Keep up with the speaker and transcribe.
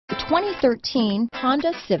2013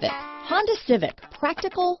 Honda Civic. Honda Civic,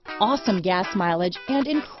 practical, awesome gas mileage, and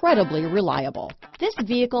incredibly reliable. This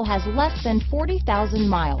vehicle has less than 40,000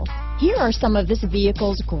 miles. Here are some of this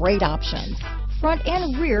vehicle's great options: front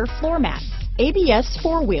and rear floor mats, ABS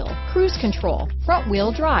 4-wheel, cruise control, front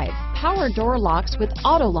wheel drive, power door locks with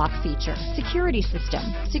auto lock feature, security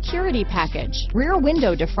system, security package, rear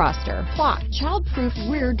window defroster, clock, child-proof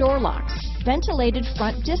rear door locks, ventilated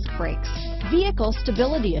front disc brakes, vehicle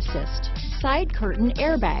stability assist, side curtain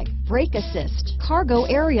airbag, brake assist, cargo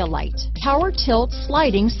area light, power tilt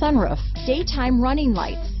sliding sunroof, daytime running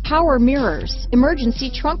lights, power mirrors,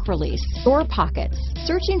 emergency trunk release, door pockets.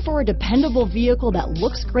 Searching for a dependable vehicle that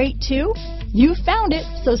looks great too? You found it,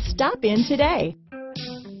 so stop in today.